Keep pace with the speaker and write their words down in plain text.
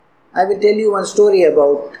I will tell you one story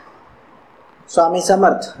about Swami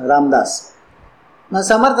Samarth Ramdas. Now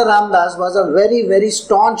Samarth Ramdas was a very, very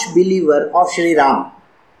staunch believer of Sri Ram,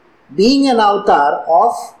 being an avatar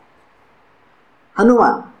of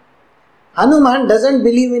Hanuman. Hanuman doesn't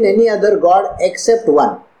believe in any other god except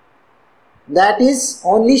one. That is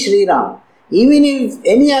only Sri Ram. Even if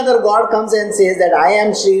any other god comes and says that I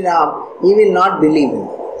am Sri Ram, he will not believe him.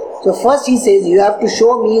 So first he says, you have to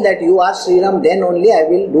show me that you are Sri Ram, then only I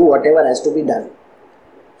will do whatever has to be done.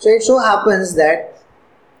 So it so happens that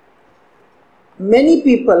many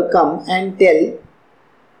people come and tell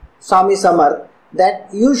Swami Samarth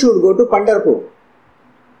that you should go to Pandharpur.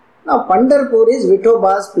 Now Pandharpur is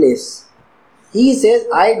Vithoba's place. He says,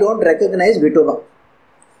 I don't recognize Vithoba.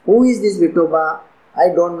 Who is this Vithoba? I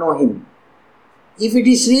don't know him. If it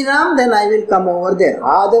is Sri Ram, then I will come over there.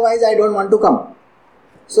 Otherwise, I don't want to come.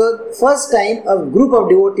 So, first time a group of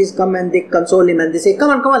devotees come and they console him and they say, come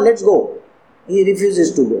on, let's go. He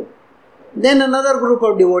refuses to go. Then another group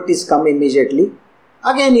of devotees come immediately.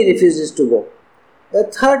 Again, he refuses to go. The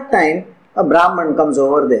third time, a Brahman comes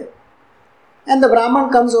over there. And the Brahman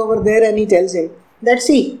comes over there and he tells him that,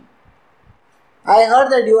 see, I heard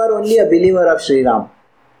that you are only a believer of Sri Ram.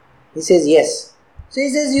 He says, yes. So he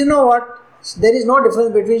says, you know what? There is no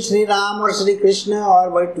difference between Sri Ram or Sri Krishna or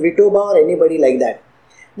Vithoba or anybody like that.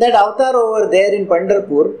 That avatar over there in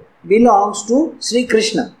Pandharpur belongs to Sri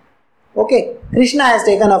Krishna. Okay, Krishna has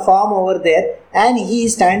taken a form over there and he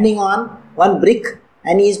is standing on one brick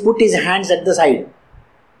and he has put his hands at the side.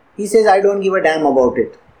 He says, I don't give a damn about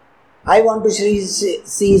it. I want to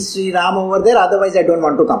see Sri Ram over there, otherwise I don't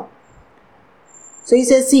want to come. So he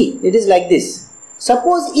says, see, it is like this.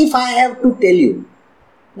 Suppose if I have to tell you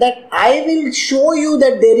that I will show you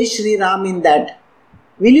that there is Sri Ram in that,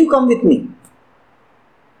 will you come with me?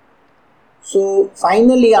 So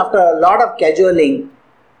finally, after a lot of cajoling,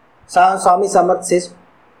 Swami Samarth says,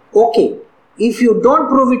 okay, if you don't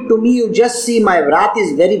prove it to me, you just see my wrath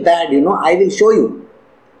is very bad, I will show you.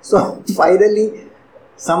 So finally,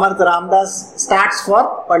 Samarth Ramdas starts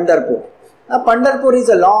for Pandharpur. Now Pandharpur is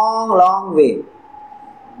a long way.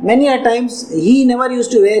 Many a times, he never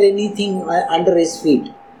used to wear anything under his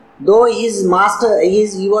feet. Though his master,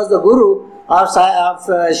 he was the guru of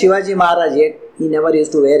Shivaji Maharaj, yet he never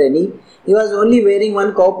used to wear any. He was only wearing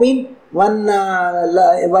one kaupin,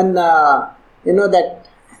 that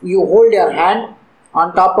you hold your hand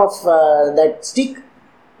on top of that stick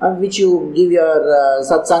on which you give your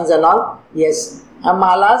satsangs and all. Yes,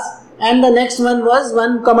 malas. And the next one was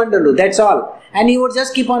one kamandalu, that's all. And he would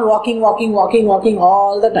just keep on walking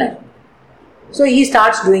all the time. So he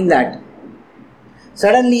starts doing that.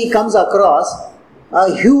 Suddenly he comes across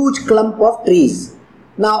a huge clump of trees.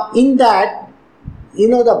 Now in that, the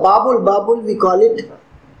babul we call it,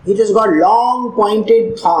 it has got long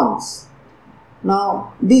pointed thorns.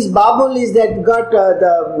 Now this babul is that got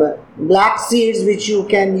the black seeds which you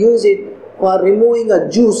can use it for removing a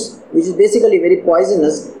juice which is basically very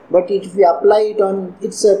poisonous, but if we apply it on,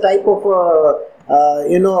 it's a type of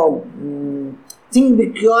thing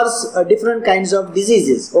which cures different kinds of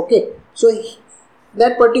diseases. Okay, so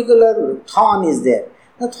that particular thorn is there.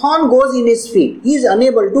 The thorn goes in his feet. He is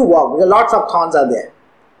unable to walk because lots of thorns are there.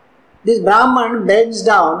 This Brahman bends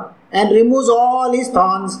down and removes all his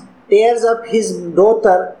thorns, tears up his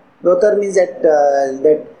dhotar. Dhotar means that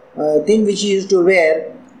thing which he used to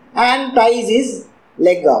wear, and ties his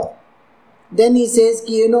leg off. Then he says,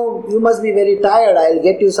 you must be very tired, I'll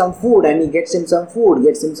get you some food. And he gets him some food,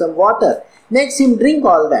 gets him some water, makes him drink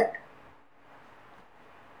all that.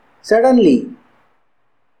 Suddenly,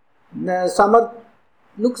 Samarth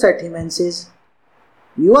looks at him and says,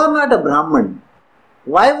 you are not a Brahman.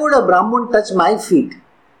 Why would a Brahman touch my feet?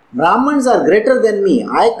 Brahmans are greater than me.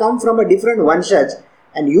 I come from a different Vanshaj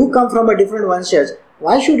and you come from a different Vanshaj.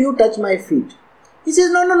 Why should you touch my feet? He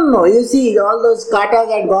says, no. You see, all those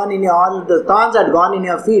katas had gone in all the thorns had gone in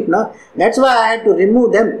your feet, no? That's why I had to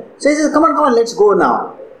remove them. So he says, come on, let's go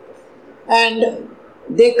now. And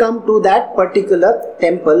they come to that particular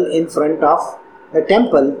temple. In front of the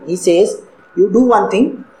temple, he says, you do one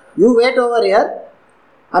thing, you wait over here.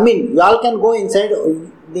 You all can go inside.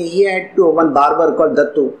 He had one barber called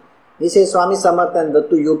Dattu. He says, Swami Samarth and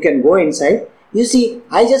Dattu, you can go inside. You see,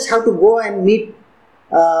 I just have to go and meet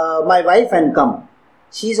my wife and come.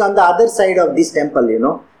 She's on the other side of this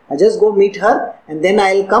temple, I just go meet her and then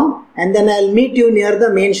I'll come and then I'll meet you near the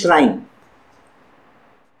main shrine.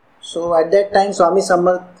 So at that time Swami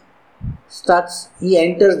Samarth he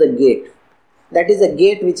enters the gate. That is the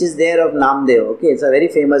gate which is there of Namdev. Okay, it's a very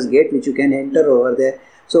famous gate which you can enter over there.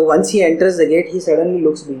 So once he enters the gate, he suddenly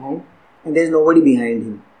looks behind and there is nobody behind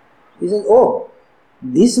him. He says, oh,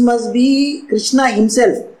 this must be Krishna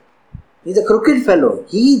himself. He's a crooked fellow.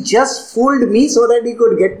 He just fooled me so that he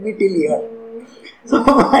could get me till here. So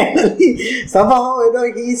finally, somehow,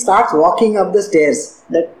 he starts walking up the stairs.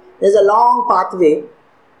 There's a long pathway.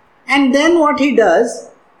 And then what he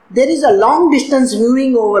does, there is a long distance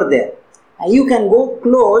viewing over there. You can go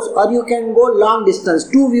close or you can go long distance.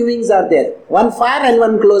 Two viewings are there. One far and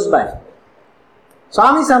one close by.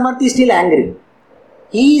 Swami Samarth is still angry.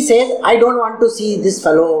 He says, I don't want to see this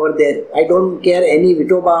fellow over there. I don't care any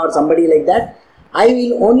Vithoba or somebody like that. I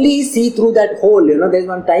will only see through that hole. There's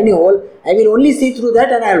one tiny hole. I will only see through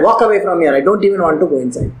that and I'll walk away from here. I don't even want to go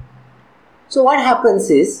inside. So what happens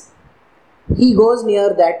is, he goes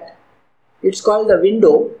near that. It's called the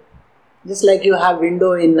window. Just like you have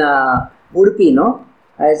window in Udupi,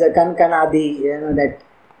 as a Kankanadi,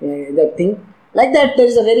 that thing. Like that, there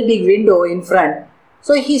is a very big window in front.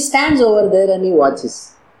 So he stands over there and he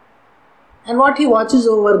watches. And what he watches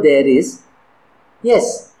over there is,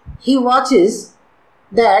 he watches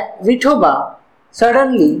that Vithoba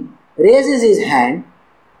suddenly raises his hand,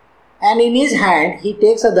 and in his hand he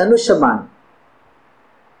takes a Dhanushaban.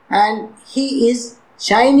 And he is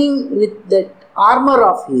shining with that armor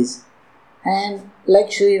of his, and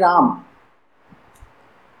like Sri Ram.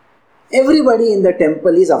 Everybody in the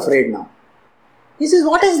temple is afraid now. He says,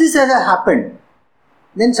 what is this has happened?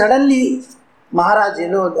 Then suddenly Maharaj,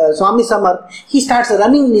 Swami Samarth, he starts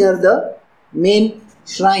running near the main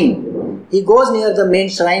shrine. He goes near the main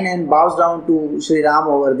shrine and bows down to Sri Ram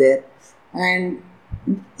over there. And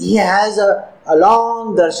he has a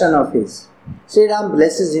long darshan of his. Sri Ram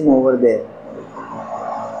blesses him over there.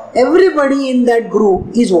 Everybody in that group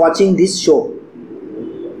is watching this show.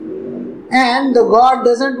 And the God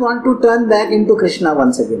doesn't want to turn back into Krishna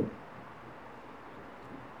once again.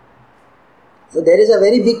 So there is a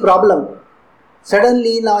very big problem.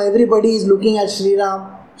 Suddenly now everybody is looking at Sri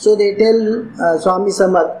Ram. So they tell Swami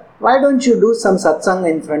Samarth, why don't you do some satsang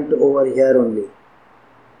in front over here only?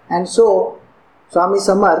 And so Swami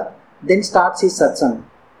Samarth then starts his satsang.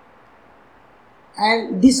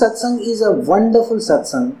 And this satsang is a wonderful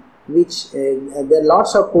satsang, which there are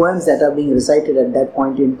lots of poems that are being recited at that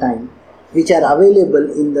point in time, which are available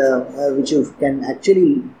in the, which you can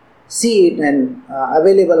actually see it and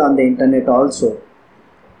available on the internet also.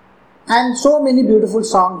 And so many beautiful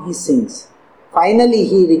songs he sings. Finally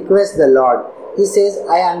he requests the Lord. He says,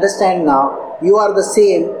 I understand now, you are the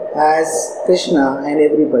same as Krishna and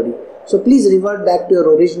everybody. So please revert back to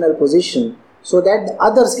your original position so that the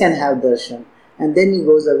others can have darshan. And then he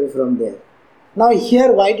goes away from there. Now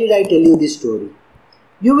here, why did I tell you this story?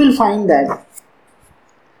 You will find that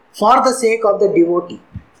for the sake of the devotee,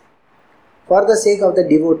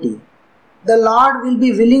 the Lord will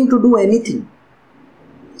be willing to do anything.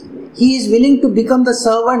 He is willing to become the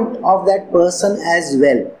servant of that person as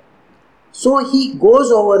well. So he goes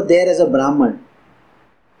over there as a Brahman,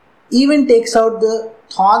 even takes out the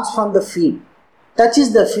thorns from the feet,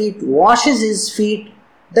 touches the feet, washes his feet,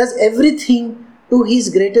 does everything to his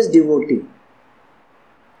greatest devotee.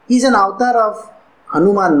 He is an avatar of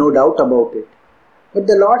Hanuman, no doubt about it. But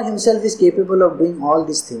the Lord himself is capable of doing all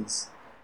these things.